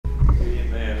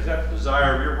that the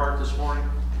desire of your heart this morning?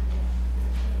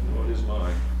 Oh, it is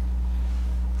mine.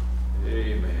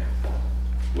 Amen.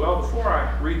 Well, before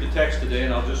I read the text today,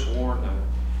 and I'll just warn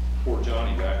poor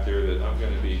Johnny back there that I'm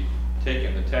going to be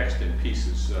taking the text in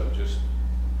pieces, so just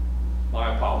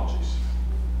my apologies.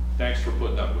 Thanks for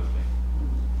putting up with me.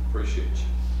 Appreciate you.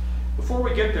 Before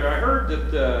we get there, I heard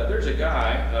that there's a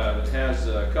guy that has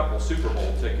a couple Super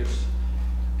Bowl tickets,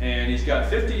 and he's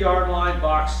got 50-yard line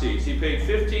box seats. He paid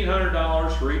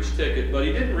 $1,500 for each ticket, but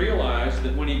he didn't realize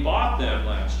that when he bought them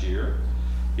last year,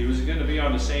 he was going to be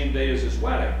on the same day as his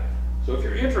wedding. So if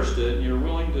you're interested and you're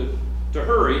willing to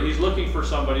hurry, he's looking for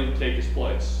somebody to take his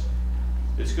place.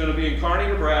 It's going to be in Kearney,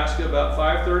 Nebraska, about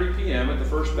 5:30 p.m. at the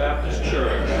First Baptist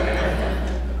Church.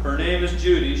 Her name is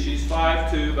Judy. She's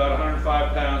 5'2", about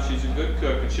 105 pounds. She's a good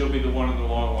cook, and she'll be the one in the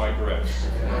long white dress.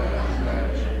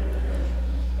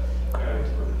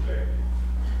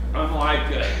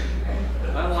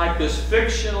 Unlike this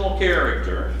fictional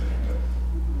character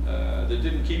that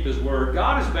didn't keep his word,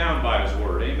 God is bound by his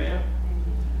word. Amen?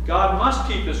 God must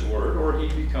keep his word or he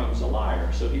becomes a liar.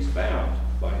 So he's bound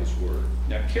by his word.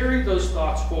 Now carry those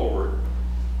thoughts forward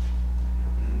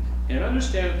and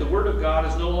understand that the word of God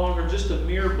is no longer just a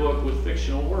mere book with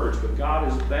fictional words, but God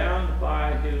is bound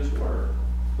by his word.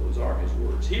 Those are his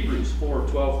words. Hebrews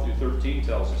 4:12-13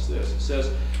 tells us this. It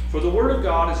says, "For the word of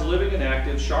God is living and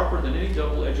active, sharper than any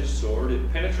double-edged sword.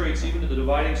 It penetrates even to the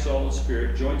dividing soul and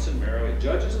spirit, joints and marrow. It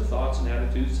judges the thoughts and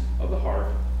attitudes of the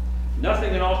heart.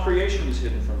 Nothing in all creation is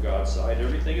hidden from God's sight.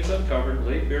 Everything is uncovered,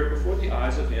 laid bare before the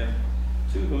eyes of him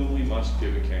to whom we must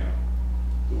give account."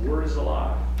 The word is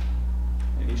alive,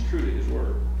 and he's true to his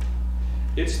word.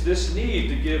 It's this need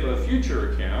to give a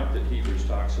future account that Hebrews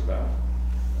talks about,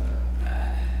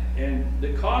 and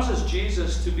that causes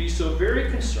Jesus to be so very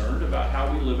concerned about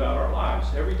how we live out our lives,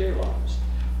 everyday lives.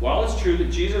 While it's true that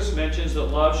Jesus mentions that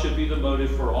love should be the motive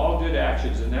for all good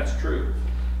actions, and that's true,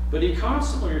 but he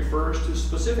constantly refers to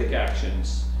specific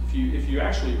actions, if you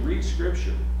actually read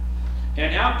Scripture,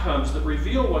 and outcomes that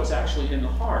reveal what's actually in the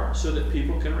heart so that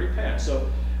people can repent. So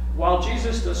while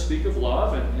Jesus does speak of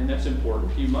love, and that's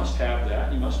important, you must have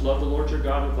that. You must love the Lord your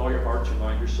God with all your heart, your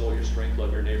mind, your soul, your strength,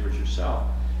 love your neighbors yourself.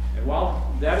 And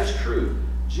while that is true,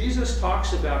 Jesus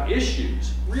talks about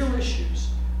issues, real issues,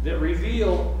 that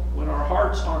reveal when our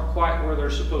hearts aren't quite where they're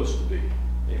supposed to be.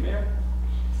 Amen?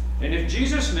 And if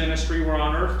Jesus' ministry were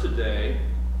on earth today,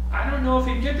 I don't know if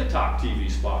he'd get the top TV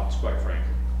spots, quite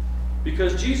frankly.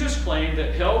 Because Jesus claimed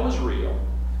that hell was real,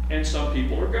 and some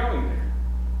people are going there.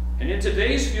 And in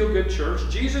today's feel-good church,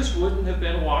 Jesus wouldn't have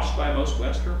been watched by most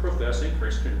Western professing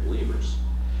Christian believers.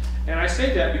 And I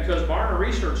say that because Barna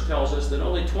research tells us that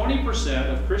only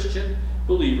 20% of Christian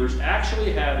believers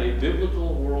actually have a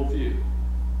biblical worldview.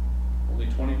 Only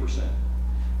 20%.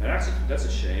 Now that's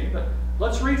a shame, but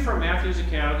let's read from Matthew's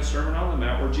account of the Sermon on the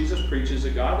Mount, where Jesus preaches a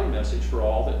godly message for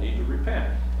all that need to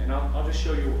repent. And I'll just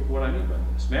show you what I mean by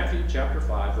this. Matthew chapter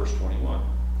 5, verse 21.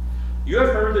 "You have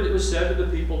heard that it was said to the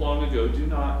people long ago, 'Do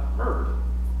not murder,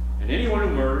 and anyone who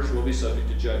murders will be subject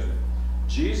to judgment.'"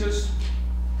 Jesus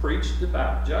preached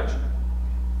about judgment.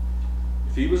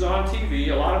 If he was on TV,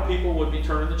 a lot of people would be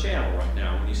turning the channel right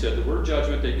now. When he said the word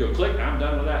judgment, they'd go, "Click, I'm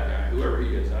done with that guy," whoever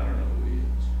he is. I don't know who he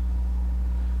is.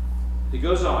 He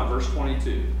goes on, verse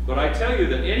 22. "But I tell you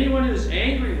that anyone who is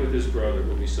angry with his brother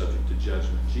will be subject to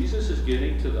judgment." Jesus is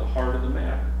getting to the heart of the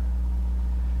matter.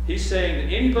 He's saying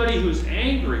that anybody who's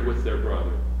angry with their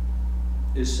brother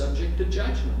is subject to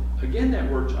judgment. Again, that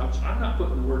word, I'm not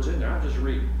putting the words in there, I'm just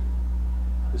reading.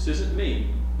 This isn't me,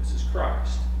 this is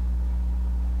Christ.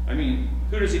 I mean,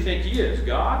 who does he think he is?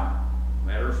 God?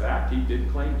 Matter of fact, he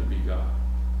did claim to be God.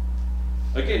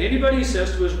 Again, anybody who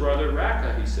says to his brother,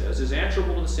 "Raka," he says, is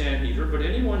answerable to the Sanhedrin, but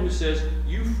anyone who says,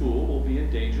 "You fool," will be in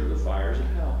danger of the fires of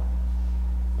hell.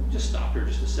 Let me just stop here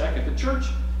just a second. The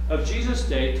church of Jesus'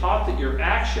 day taught that your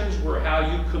actions were how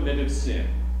you committed sin.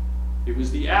 It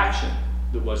was the action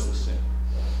that was the sin.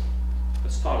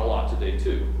 That's taught a lot today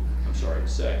too, I'm sorry to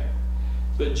say.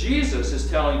 But Jesus is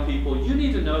telling people, you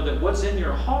need to know that what's in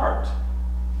your heart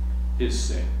is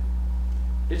sin.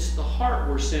 It's the heart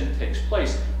where sin takes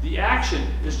place. The action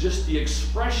is just the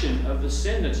expression of the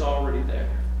sin that's already there.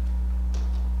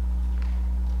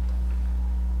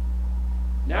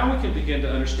 Now we can begin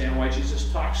to understand why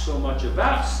Jesus talks so much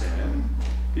about sin,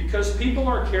 because people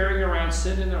are carrying around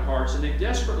sin in their hearts and they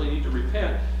desperately need to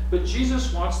repent. But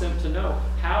Jesus wants them to know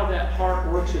how that heart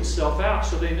works itself out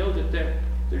so they know that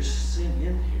there's sin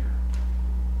in here.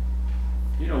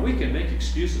 You know, we can make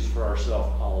excuses for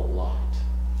ourselves a lot.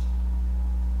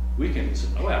 We can say,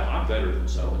 "Oh, well, I'm better than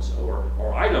so-and-so,"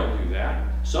 or "I don't do that.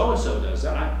 So-and-so does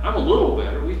that. I'm a little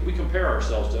better." We compare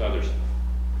ourselves to others.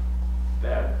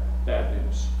 Bad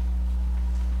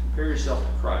yourself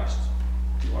to Christ.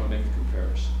 You want to make a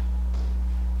comparison.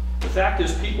 The fact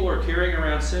is, people are carrying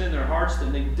around sin in their hearts,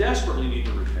 and they desperately need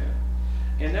to repent.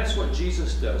 And that's what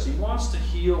Jesus does. He wants to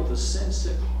heal the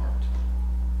sin-sick heart.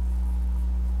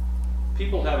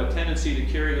 People have a tendency to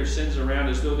carry their sins around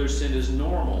as though their sin is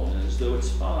normal and as though it's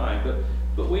fine.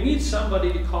 But we need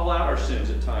somebody to call out our sins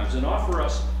at times and offer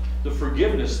us the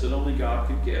forgiveness that only God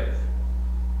can give,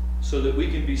 so that we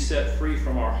can be set free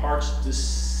from our heart's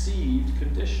deceived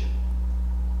condition.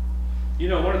 You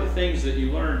know, one of the things that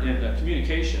you learn in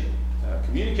communication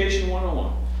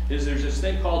 101, is there's this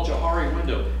thing called Johari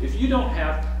window. If you don't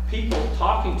have people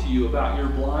talking to you about your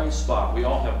blind spot, we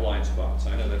all have blind spots.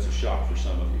 I know that's a shock for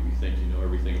some of you. You think you know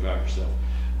everything about yourself.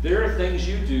 There are things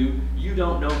you do you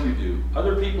don't know you do.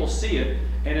 Other people see it,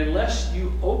 and unless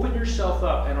you open yourself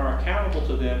up and are accountable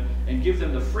to them and give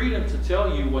them the freedom to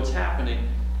tell you what's happening,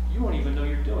 you won't even know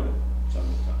you're doing it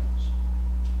sometimes.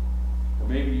 Or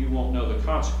maybe you won't know the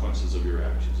consequences of your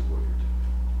actions of what you're doing.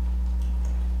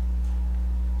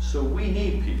 So we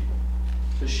need people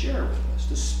to share with us,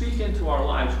 to speak into our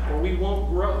lives, or we won't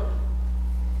grow.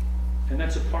 And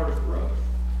that's a part of growth.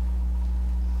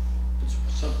 It's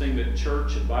something that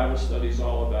church and Bible study is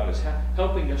all about, is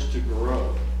helping us to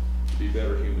grow, to be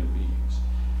better human beings.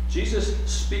 Jesus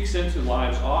speaks into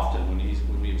lives often when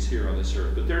he's here on this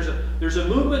earth. But there's a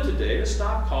movement today to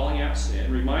stop calling out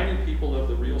sin, reminding people of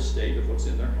the real state of what's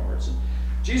in their hearts. And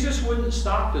Jesus wouldn't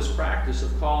stop this practice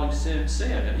of calling sin,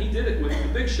 sin. And he did it with the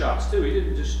big shots too. He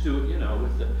didn't just do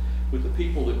it, with the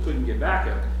people that couldn't get back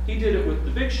at him. He did it with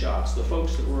the big shots, the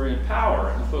folks that were in power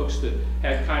and the folks that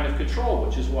had kind of control,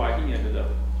 which is why he ended up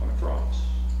on a cross.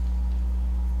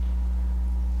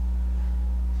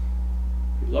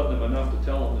 He loved them enough to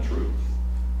tell them the truth,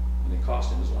 and it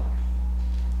cost him his life.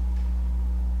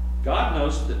 God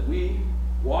knows that we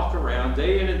walk around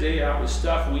day in and day out with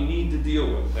stuff we need to deal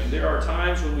with. And there are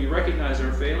times when we recognize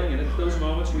our failing, and at those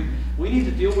moments we need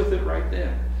to deal with it right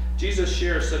then. Jesus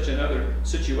shares such another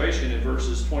situation in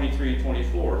verses 23 and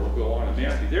 24. We'll go on in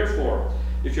Matthew. Therefore,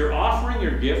 if you're offering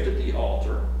your gift at the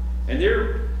altar, and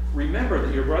there remember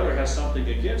that your brother has something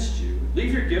against you,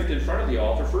 leave your gift in front of the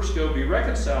altar. First go be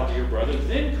reconciled to your brother,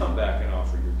 then come back and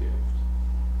offer your gift.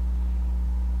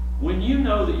 When you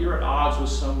know that you're at odds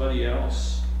with somebody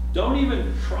else, don't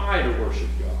even try to worship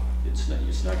God. It's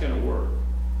not going to work.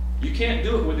 You can't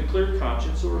do it with a clear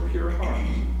conscience or a pure heart.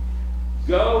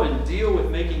 Go and deal with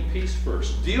making peace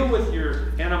first. Deal with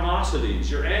your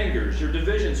animosities, your angers, your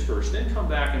divisions first. Then come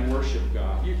back and worship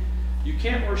God. You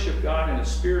can't worship God in a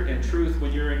spirit and truth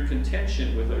when you're in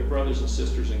contention with your brothers and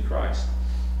sisters in Christ.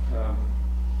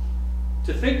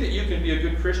 To think that you can be a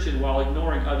good Christian while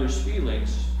ignoring others'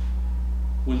 feelings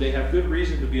when they have good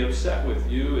reason to be upset with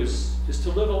you is to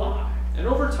live a lie. And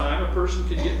over time, a person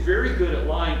can get very good at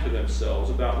lying to themselves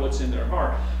about what's in their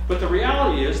heart. But the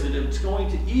reality is that it's going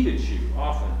to eat at you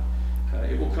often.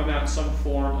 It will come out in some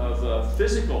form of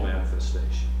physical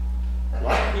manifestation. A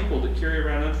lot of people that carry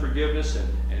around unforgiveness,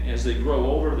 and as they grow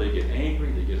older, they get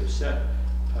angry, they get upset.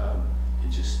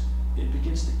 It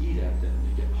begins to eat at them.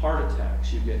 You get heart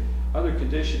attacks, you get other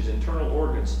conditions, internal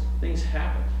organs, things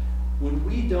happen. When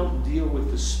we don't deal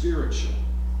with the spiritual,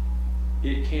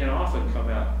 it can often come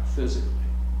out physically.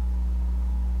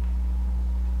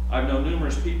 I've known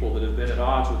numerous people that have been at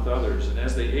odds with others, and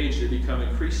as they age, they become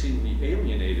increasingly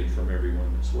alienated from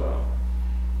everyone as well.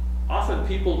 Often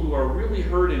people who are really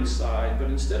hurt inside, but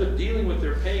instead of dealing with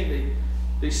their pain,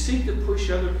 they seek to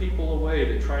push other people away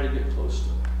to try to get close to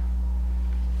them.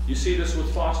 You see this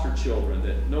with foster children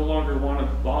that no longer want to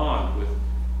bond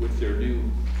with their new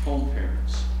home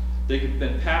parents. They've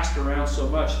been passed around so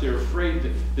much, they're afraid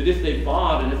that if they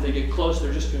bond and if they get close,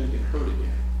 they're just going to get hurt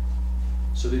again.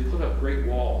 So they put up great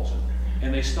walls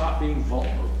and they stop being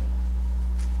vulnerable.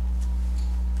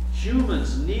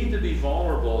 Humans need to be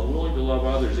vulnerable and willing to love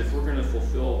others if we're going to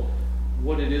fulfill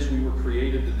what it is we were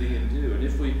created to be and do. And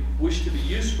if we wish to be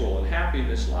useful and happy in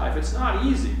this life, it's not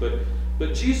easy,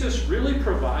 but Jesus really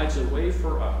provides a way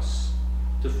for us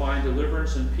to find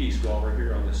deliverance and peace while we're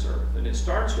here on this earth. And it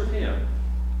starts with Him.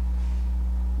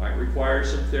 Might require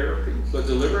some therapy, but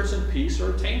deliverance and peace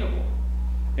are attainable.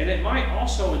 And it might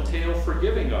also entail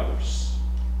forgiving others.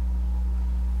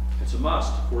 It's a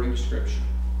must, according to Scripture.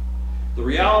 The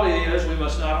reality is we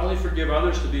must not only forgive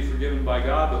others to be forgiven by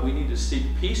God, but we need to seek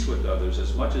peace with others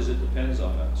as much as it depends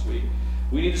on us.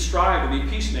 We need to strive to be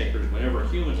peacemakers whenever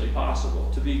humanly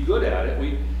possible. To be good at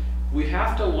it, we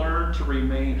have to learn to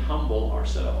remain humble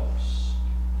ourselves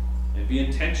and be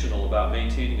intentional about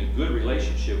maintaining a good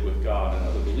relationship with God and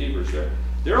other believers.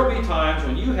 There will be times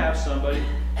when you have somebody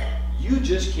you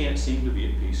just can't seem to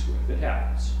be at peace with. It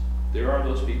happens. There are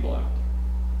those people out there.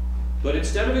 But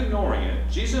instead of ignoring it,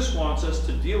 Jesus wants us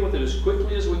to deal with it as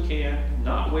quickly as we can,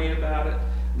 not wait about it,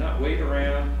 not wait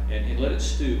around and let it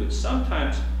stew. But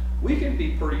sometimes we can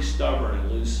be pretty stubborn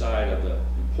and lose sight of the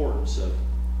importance of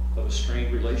a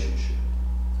strained relationship.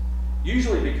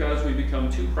 Usually because we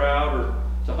become too proud or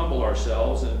to humble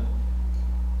ourselves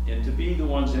and to be the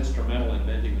ones instrumental in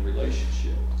mending the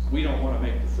relationship. We don't want to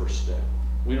make the first step.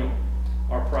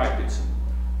 Our pride gets in the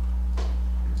way.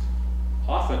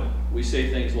 Often we say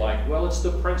things like, well, it's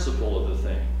the principle of the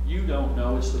thing. You don't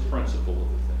know it's the principle of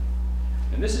the thing.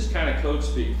 And this is kind of code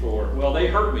speak for, well, they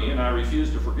hurt me and I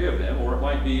refuse to forgive them, or it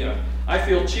might be, I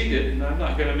feel cheated and I'm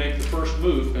not going to make the first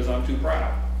move because I'm too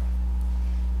proud.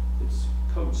 It's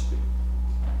code speak.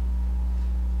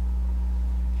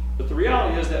 But the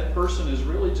reality is that person is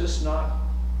really just not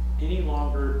any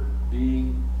longer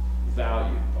being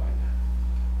valued by them.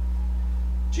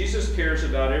 Jesus cares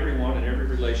about everyone in every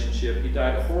relationship. He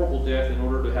died a horrible death in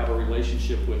order to have a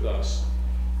relationship with us.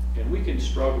 And we can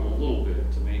struggle a little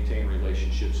bit to maintain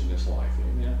relationships in this life.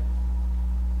 Amen?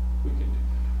 We can do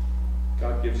that.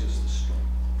 God gives us the strength.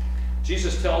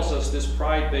 Jesus tells us this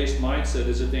pride-based mindset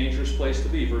is a dangerous place to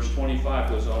be. Verse 25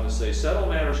 goes on to say, settle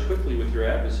matters quickly with your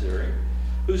adversary,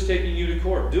 who's taking you to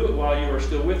court. Do it while you are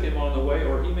still with him on the way,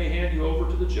 or he may hand you over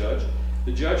to the judge.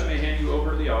 The judge may hand you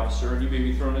over to the officer, and you may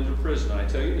be thrown into prison. I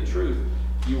tell you the truth,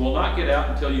 you will not get out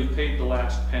until you've paid the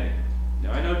last penny.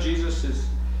 Now, I know Jesus is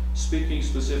speaking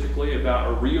specifically about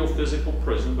a real physical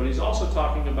prison, but he's also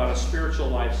talking about a spiritual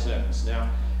life sentence. Now,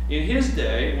 in his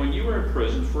day, when you were in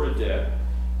prison for a debt,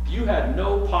 you had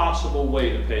no possible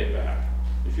way to pay it back.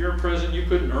 If you're in prison, you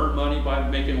couldn't earn money by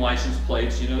making license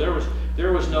plates. You know,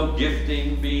 there was no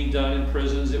gifting being done in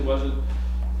prisons. It wasn't,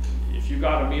 if you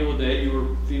got a meal a day, you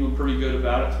were feeling pretty good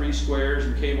about it. 3 squares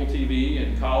and cable TV,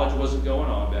 and college wasn't going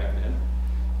on back then.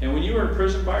 And when you were in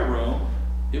prison by Rome,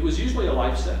 it was usually a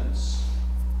life sentence.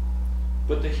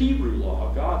 But the Hebrew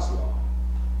law, God's law,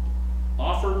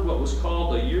 offered what was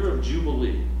called a year of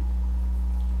Jubilee.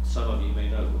 Some of you may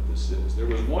know what this is. There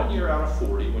was 1 year out of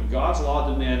 40 when God's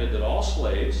law demanded that all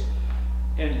slaves,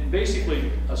 and basically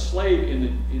a slave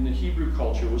in the Hebrew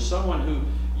culture was someone who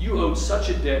you owed such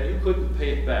a debt you couldn't pay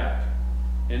it back.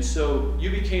 And so you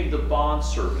became the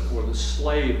bondservant or the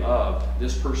slave of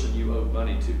this person you owed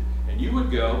money to. And you would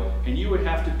go and you would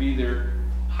have to be their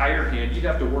hired hand. You'd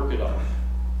have to work it off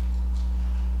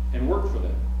and work for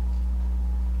them.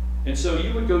 And so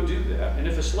you would go do that. And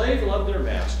if a slave loved their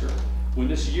master, when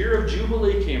this year of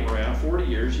Jubilee came around, 40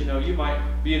 years, you know, you might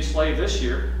be enslaved this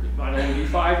year. It might only be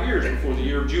 5 years before the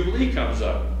year of Jubilee comes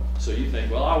up. So you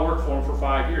think, well, I'll work for him for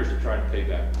 5 years to try to pay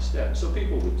back this debt. So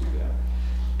people would do that.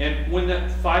 And when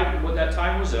that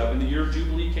time was up and the year of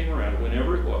Jubilee came around,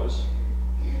 whenever it was,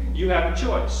 you had a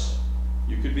choice.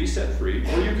 You could be set free,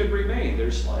 or you could remain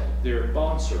their slave, their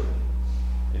bondservant.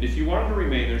 And if you wanted to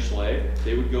remain their slave,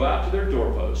 they would go out to their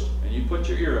doorpost, and you put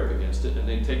your ear up against it, and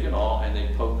they'd take an awl, and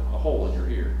they'd poke a hole in your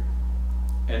ear.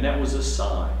 And that was a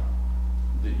sign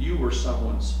that you were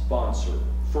someone's bondservant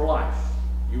for life.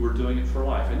 You were doing it for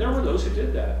life. And there were those who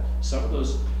did that. Some of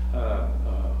those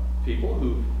people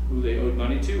who they owed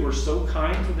money to were so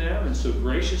kind to them and so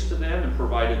gracious to them and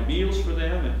provided meals for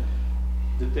them and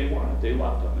that they wanted. They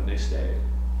loved them, and they stayed.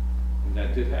 And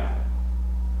that did happen.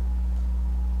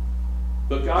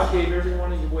 But God gave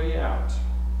everyone a way out.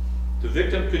 The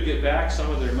victim could get back some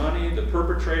of their money. The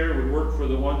perpetrator would work for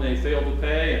the one they failed to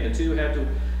pay, and the two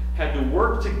had to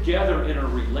work together in a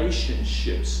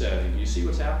relationship setting. You see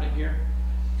what's happening here?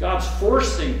 God's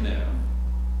forcing them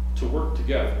to work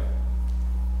together.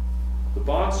 The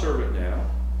bondservant now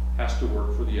has to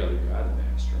work for the other guy, the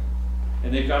master.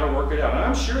 And they've got to work it out. And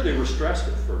I'm sure they were stressed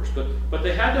at first, but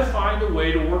they had to find a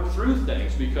way to work through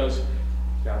things because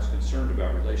God's concerned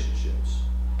about relationships.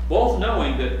 Both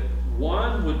knowing that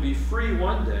one would be free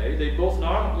one day, they both no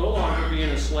longer be in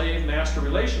a slave-master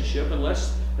relationship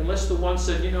unless the one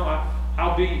said, you know,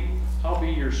 I'll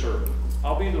be your servant.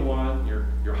 I'll be the one,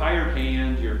 your hired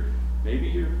hand, maybe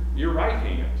your right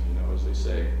hand, you know, as they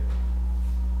say.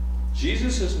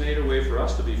 Jesus has made a way for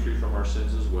us to be free from our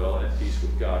sins as well and at peace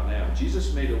with God now.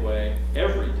 Jesus made a way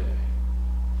every day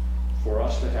for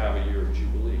us to have a year of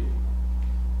Jubilee.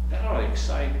 That ought to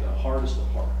excite the hardest of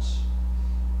hearts.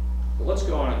 But let's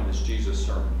go on in this Jesus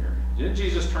sermon here. Then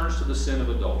Jesus turns to the sin of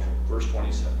adultery, verse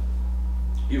 27.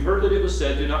 You've heard that it was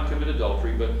said, do not commit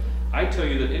adultery, but I tell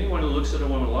you that anyone who looks at a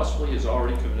woman lustfully has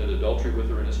already committed adultery with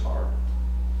her in his heart.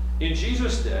 In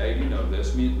Jesus' day, you know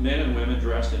this, men and women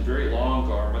dressed in very long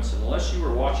garments, and unless you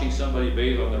were watching somebody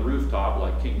bathe on the rooftop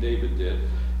like King David did,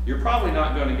 you're probably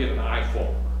not going to get an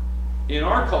eyeful. In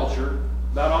our culture,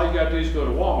 about all you got to do is go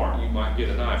to Walmart and you might get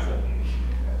an eyeful.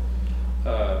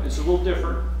 it's a little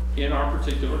different in our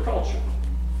particular culture,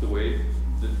 the way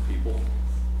that people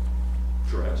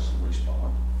dress and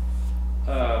respond.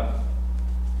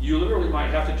 You literally might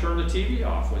have to turn the TV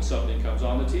off when something comes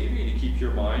on the TV to keep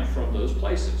your mind from those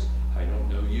places. I don't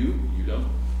know you don't.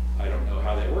 I don't know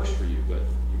how that works for you, but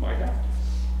you might have to.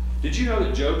 Did you know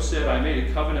that Job said, I made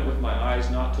a covenant with my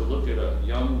eyes not to look at a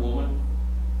young woman?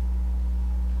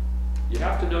 You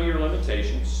have to know your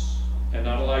limitations and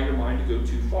not allow your mind to go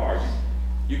too far.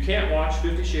 You can't watch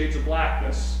 50 Shades of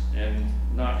Blackness and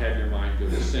not have your mind go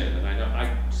to sin. And I know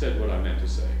I said what I meant to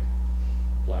say.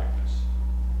 Blackness.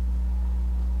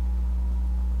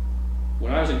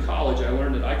 When I was in college, I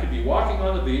learned that I could be walking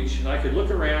on the beach and I could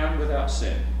look around without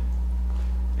sin.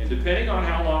 And depending on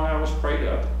how long I was prayed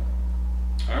up,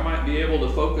 I might be able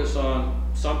to focus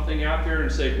on something out there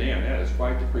and say, man, that is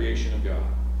quite the creation of God.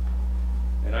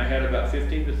 And I had about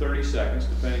 15 to 30 seconds,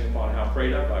 depending upon how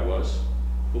prayed up I was,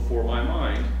 before my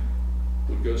mind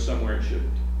would go somewhere it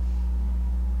shouldn't.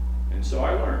 And so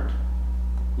I learned,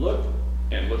 look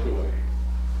and look away.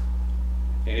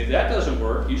 And if that doesn't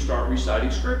work, you start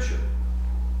reciting Scripture.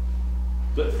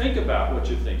 But think about what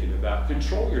you're thinking about.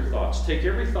 Control your thoughts. Take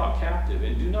every thought captive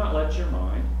and do not let your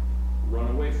mind run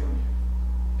away from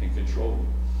you and control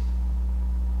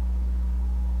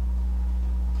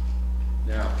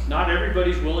you. Now, not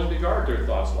everybody's willing to guard their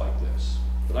thoughts like this.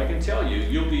 But I can tell you,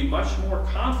 you'll be much more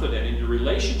confident in your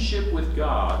relationship with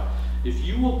God if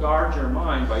you will guard your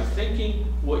mind by thinking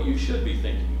what you should be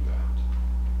thinking about.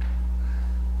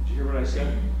 Did you hear what I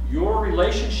said? Your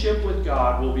relationship with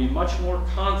God will be much more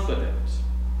confident.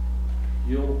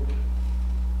 You'll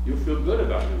feel good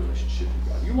about your relationship with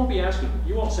God. You won't be asking,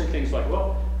 you won't say things like,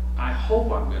 well, I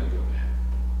hope I'm going to go to heaven.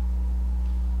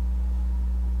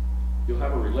 You'll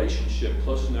have a relationship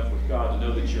close enough with God to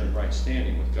know that you're in right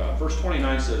standing with God. Verse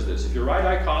 29 says this, if your right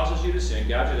eye causes you to sin,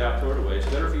 gouge it out, throw it away. It's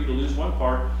better for you to lose one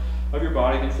part of your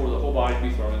body than for the whole body to be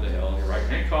thrown into hell. And your right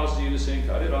hand causes you to sin,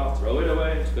 cut it off, throw it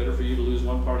away. It's better for you to lose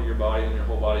one part of your body than your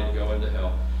whole body to go into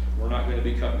hell. We're not going to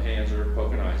be cutting hands or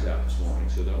poking eyes out this morning,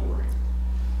 so don't worry.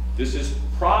 This is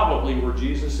probably where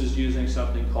Jesus is using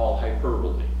something called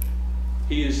hyperbole.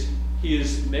 He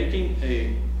is making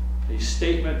a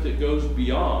statement that goes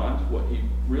beyond what he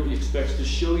really expects to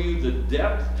show you the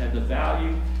depth and the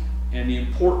value and the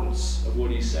importance of what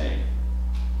he's saying.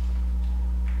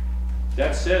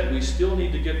 That said, we still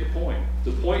need to get the point.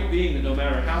 The point being that no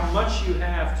matter how much you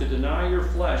have to deny your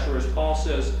flesh, or as Paul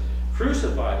says,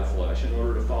 crucify the flesh in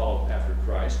order to follow after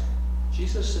Christ,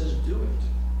 Jesus says do it.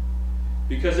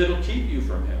 Because it'll keep you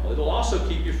from hell. It'll also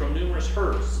keep you from numerous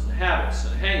hurts and habits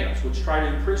and hang-ups which try to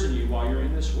imprison you while you're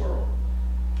in this world.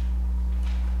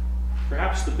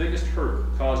 Perhaps the biggest hurt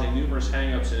causing numerous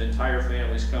hang-ups in entire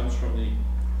families comes from the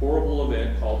horrible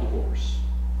event called divorce.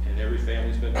 And every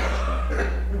family's been touched by it.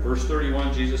 Verse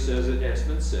 31, Jesus says, it has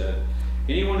been said,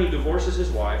 anyone who divorces his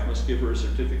wife must give her a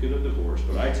certificate of divorce.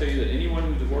 But I tell you that anyone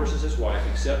who divorces his wife,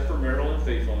 except for marital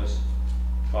unfaithfulness,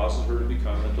 causes her to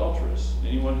become an adulteress.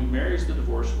 Anyone who marries the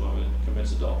divorced woman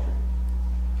commits adultery.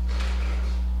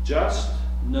 Just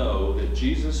know that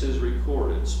Jesus is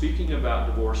recorded speaking about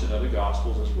divorce in other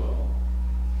Gospels as well.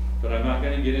 But I'm not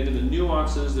going to get into the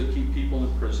nuances that keep people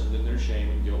imprisoned in their shame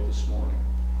and guilt this morning.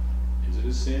 Is it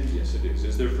a sin? Yes, it is.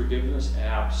 Is there forgiveness?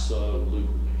 Absolutely.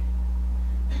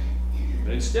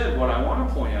 But instead, what I want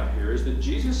to point out here is that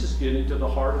Jesus is getting to the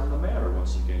heart of the matter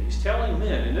once again. He's telling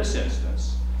men, in this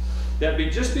instance, that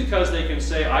just because they can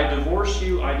say, I divorce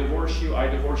you, I divorce you, I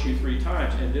divorce you 3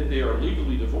 times, and then they are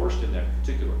legally divorced in that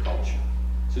particular culture.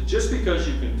 So just because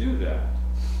you can do that,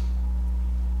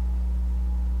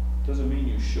 doesn't mean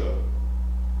you should.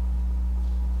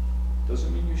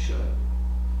 Doesn't mean you should.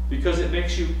 Because it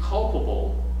makes you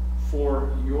culpable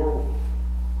for your,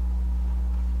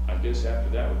 I guess after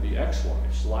that would be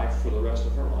ex-wife's life for the rest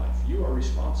of her life. You are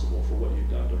responsible for what you've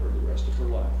done to her the rest of her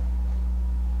life.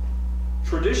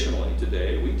 Traditionally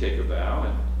today, we take a vow,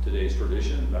 and today's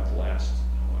tradition, about the last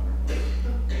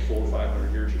 400 or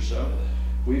 500 years or so,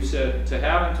 we've said to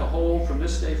have and to hold from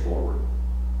this day forward,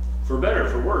 for better,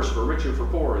 for worse, for richer, for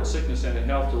poorer, in sickness and in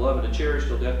health, to love and to cherish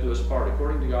till death do us part,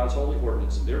 according to God's holy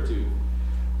ordinance, and thereto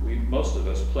most of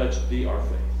us pledge to be our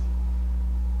faith.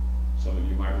 Some of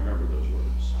you might remember those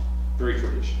words. Very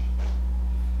traditional.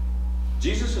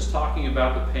 Jesus is talking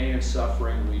about the pain and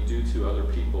suffering we do to other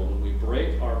people when we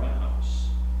break our vows.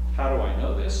 How do I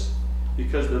know this?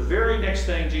 Because the very next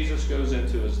thing Jesus goes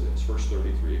into is this, verse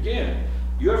 33. Again,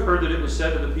 you have heard that it was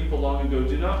said to the people long ago,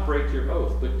 do not break your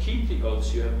oath, but keep the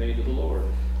oaths you have made to the Lord.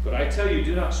 But I tell you,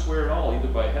 do not swear at all, either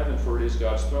by heaven, for it is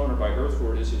God's throne, or by earth,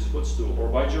 for it is his footstool, or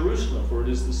by Jerusalem, for it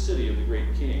is the city of the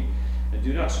great king. And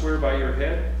do not swear by your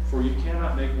head, for you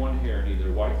cannot make one hair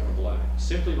neither white nor black.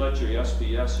 Simply let your yes be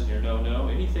yes and your no, no.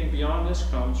 Anything beyond this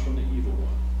comes from the evil one.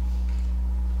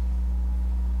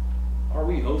 Are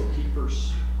we oath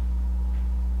keepers?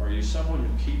 Are you someone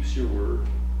who keeps your word?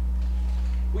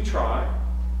 We try,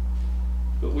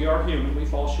 but we are human. We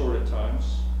fall short at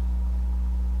times.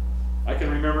 I can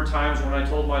remember times when I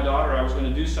told my daughter I was going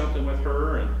to do something with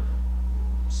her, and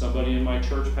somebody in my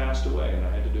church passed away, and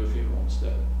I had to do a funeral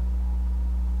instead.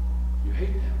 You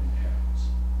hate that when it happens.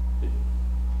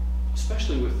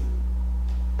 Especially with,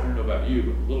 I don't know about you,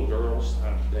 but little girls,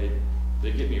 they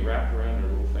get me wrapped around their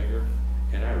little finger,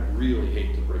 and I really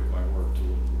hate to break my word to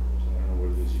little girls. I don't know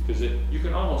what it is, because you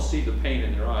can almost see the pain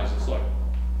in their eyes. It's like,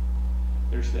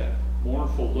 there's that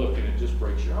mournful look, and it just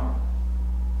breaks your heart.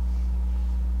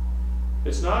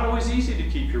 It's not always easy to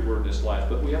keep your word in this life,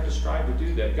 but we have to strive to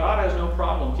do that. God has no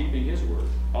problem keeping his word,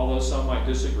 although some might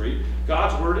disagree.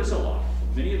 God's word is alive.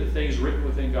 Many of the things written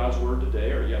within God's word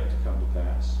today are yet to come to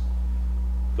pass,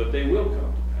 but they will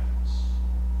come to pass.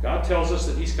 God tells us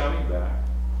that he's coming back.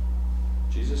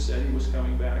 Jesus said he was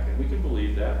coming back, and we can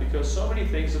believe that because so many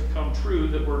things have come true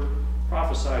that were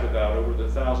prophesied about over the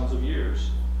thousands of years.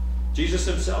 Jesus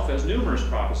himself has numerous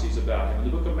prophecies about him.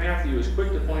 And the book of Matthew is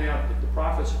quick to point out that the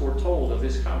prophets foretold of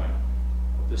his coming,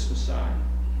 of this Messiah.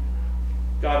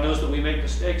 God knows that we make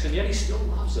mistakes, and yet he still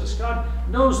loves us. God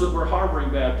knows that we're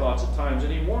harboring bad thoughts at times,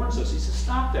 and he warns us. He says,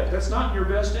 stop that. That's not in your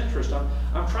best interest.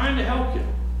 I'm trying to help you,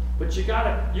 but you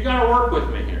gotta work with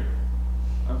me here.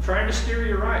 I'm trying to steer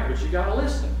you right, but you gotta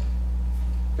listen.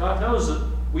 God knows that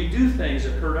we do things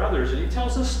that hurt others, and he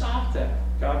tells us stop that.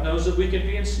 God knows that we can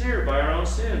be ensnared by our own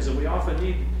sins, and we often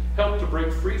need help to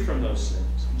break free from those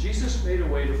sins. Jesus made a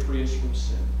way to free us from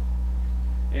sin.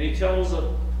 And he tells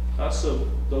us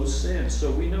of those sins, so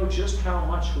we know just how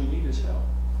much we need his help.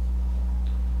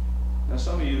 Now,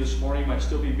 some of you this morning might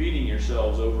still be beating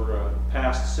yourselves over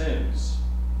past sins,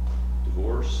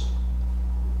 divorce,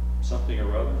 something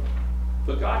or other.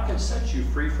 But God can set you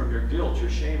free from your guilt, your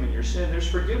shame, and your sin. There's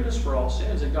forgiveness for all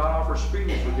sins, and God offers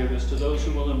freely forgiveness to those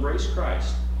who will embrace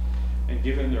Christ and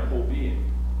give him their whole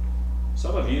being.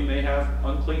 Some of you may have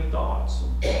unclean thoughts.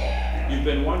 You've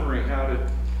been wondering how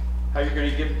you're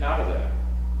going to get out of that.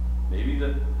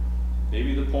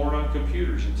 Maybe the porn on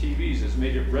computers and TVs has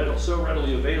made it so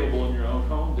readily available in your own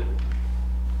home that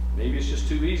maybe it's just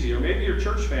too easy. Or maybe your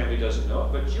church family doesn't know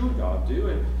it, but you and God do.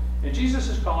 And Jesus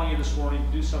is calling you this morning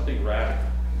to do something radical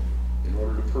in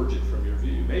order to purge it from your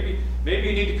view. Maybe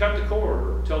you need to cut the cord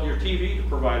or tell your TV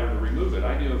provider to remove it.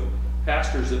 I knew of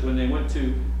pastors that when they went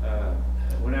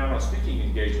out on speaking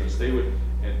engagements, they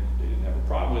didn't have a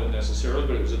problem with it necessarily,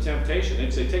 but it was a temptation.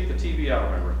 They'd say, take the TV out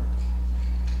of my room.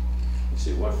 You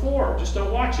say, what for? Just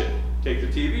don't watch it. Take the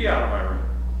TV out of my room.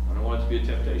 I don't want it to be a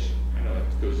temptation. I know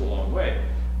that goes a long way.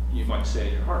 You might say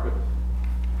in your heart, but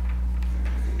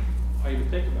why even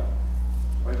think about it?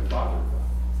 Why even bother about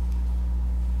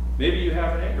it? Maybe you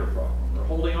have an anger problem or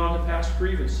holding on to past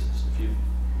grievances.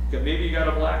 Maybe you got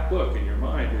a black book in your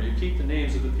mind where you keep the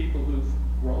names of the people who've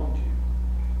wronged you.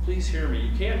 Please hear me.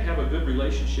 You can't have a good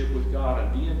relationship with God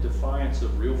and be in defiance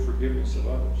of real forgiveness of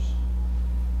others.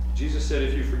 Jesus said,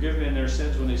 if you forgive men their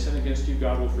sins when they sin against you,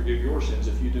 God will forgive your sins.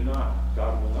 If you do not,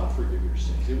 God will not forgive your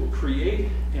sins. It will create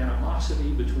animosity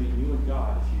between you and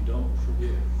God if you don't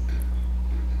forgive.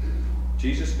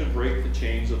 Jesus can break the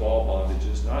chains of all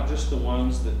bondages, not just the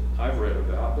ones that I've read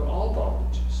about, but all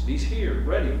bondages. He's here,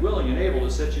 ready, willing, and able to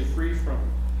set you free from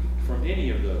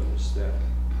any of those that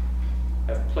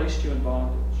have placed you in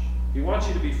bondage. He wants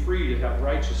you to be free to have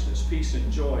righteousness, peace,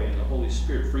 and joy in the Holy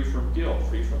Spirit, free from guilt,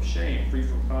 free from shame, free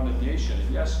from condemnation.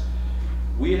 And yes,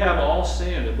 we have all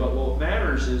sinned, but what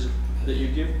matters is that you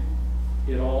give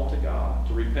it all to God,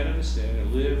 to repent of the sin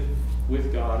and live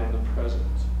with God in the present.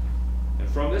 And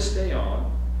from this day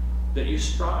on, that you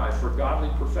strive for godly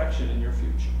perfection in your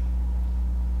future.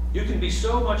 You can be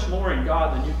so much more in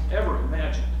God than you've ever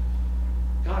imagined.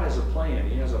 God has a plan.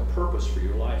 He has a purpose for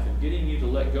your life, and getting you to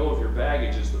let go of your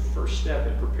baggage is the first step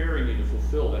in preparing you to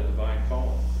fulfill that divine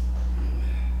calling.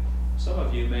 Some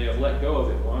of you may have let go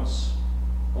of it once,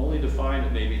 only to find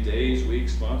that maybe days,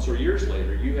 weeks, months, or years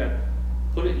later, you had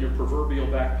put it in your proverbial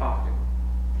back pocket.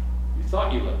 You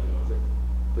thought you let go of it,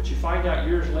 but you find out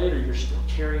years later you're still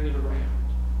carrying it around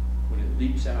when it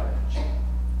leaps out at you.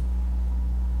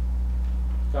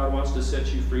 God wants to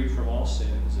set you free from all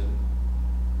sins. And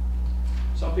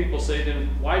some people say, then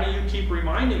why do you keep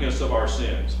reminding us of our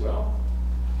sins? Well,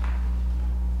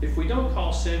 if we don't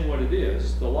call sin what it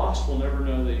is, the lost will never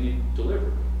know they need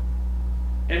delivered.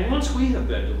 And once we have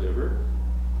been delivered,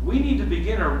 we need to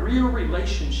begin a real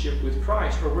relationship with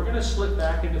Christ, or we're going to slip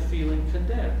back into feeling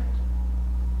condemned.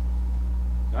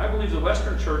 I believe the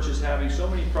Western church is having so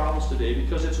many problems today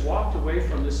because it's walked away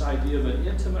from this idea of an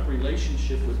intimate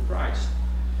relationship with Christ.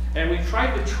 And we've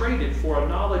tried to trade it for a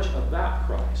knowledge about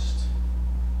Christ.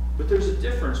 But there's a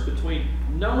difference between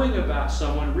knowing about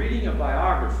someone, reading a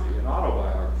biography, an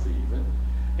autobiography even,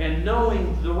 and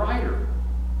knowing the writer.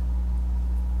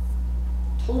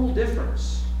 Total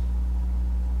difference.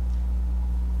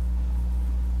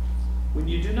 When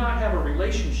you do not have a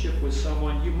relationship with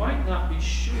someone, you might not be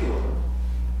sure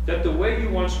that the way you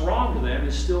once wronged them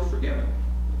is still forgiven.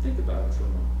 Think about it for a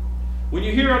moment. When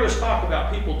you hear others talk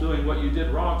about people doing what you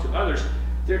did wrong to others,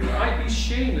 there might be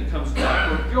shame that comes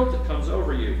back or guilt that comes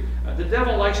over you. The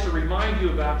devil likes to remind you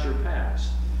about your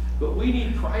past. But we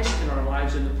need Christ in our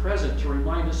lives in the present to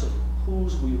remind us of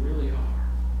whose we really are.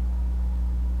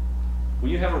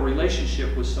 When you have a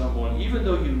relationship with someone, even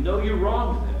though you know you're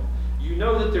wrong to them, you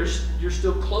know that you're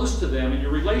still close to them and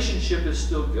your relationship is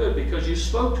still good because you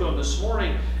spoke to them this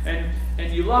morning and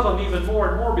you love them even more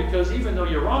and more because even though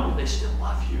you're wrong, they still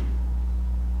love you.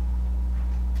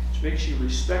 Which makes you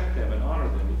respect them and honor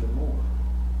them even more.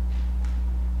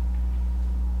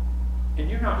 And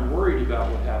you're not worried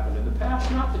about what happened in the past.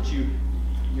 Not that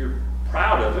you're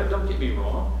proud of it, don't get me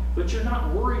wrong, but you're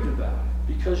not worried about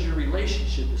it because your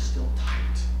relationship is still tight.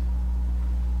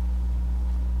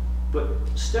 But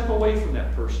step away from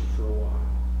that person for a while.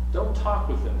 Don't talk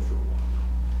with them for a while.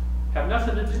 Have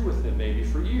nothing to do with them maybe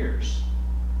for years.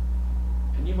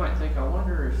 And you might think, I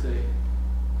wonder.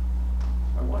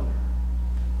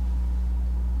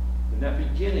 And that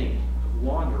beginning of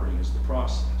wandering is the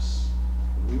process.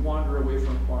 When we wander away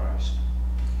from Christ,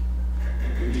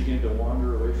 we begin to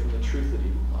wander away from the truth that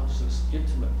He loves us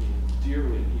intimately and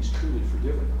dearly, and He's truly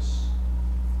forgiven us.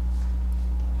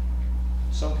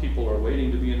 Some people are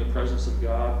waiting to be in the presence of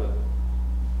God, but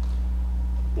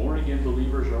born-again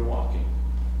believers are walking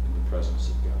in the presence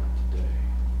of God today.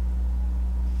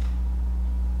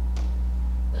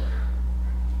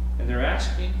 And they're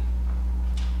asking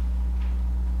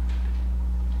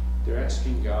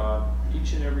God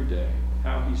each and every day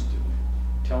how He's doing,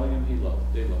 telling Him they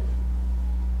love Him,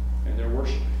 and they're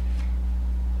worshiping Him.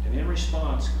 And in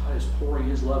response, God is pouring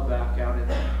His love back out in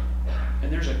them.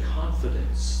 And there's a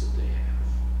confidence that they have.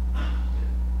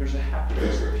 There's a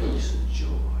happiness, a peace, and joy.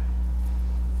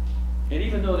 And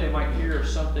even though they might hear of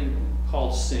something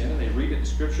called sin, and they read it in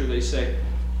Scripture, they say,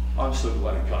 I'm so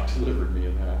glad God delivered me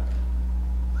in that.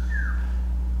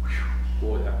 Whew,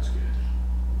 boy, that was good.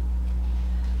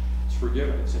 It's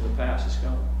forgiven. It's in the past. It's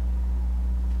gone.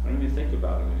 I don't even think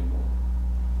about it anymore.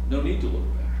 No need to look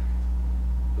back,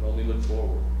 but only look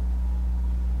forward.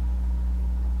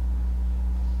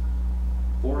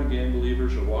 Born-again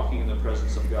believers are walking in the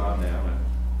presence of God now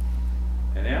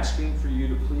and asking for you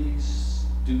to please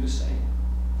do the same.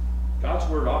 God's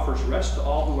Word offers rest to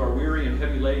all who are weary and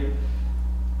heavy laden,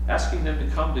 asking them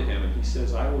to come to Him, and He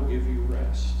says, I will give you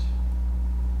rest.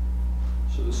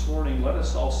 So this morning, let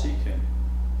us all seek Him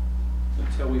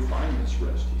until we find this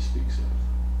rest He speaks of,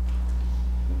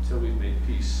 until we've made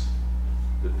peace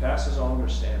that passes all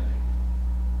understanding,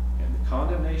 and the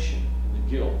condemnation and the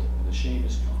guilt and the shame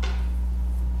is gone.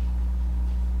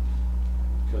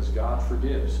 Because God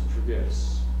forgives and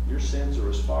forgets. Your sins are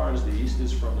as far as the east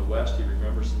is from the west. He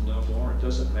remembers them no more. It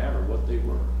doesn't matter what they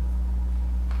were.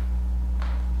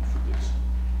 He forgives them.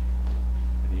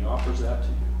 And He offers that to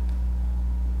you.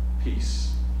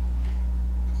 Peace.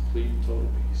 Complete and total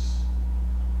peace.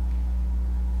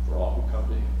 For all who come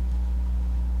to Him.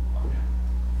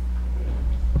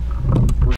 Amen.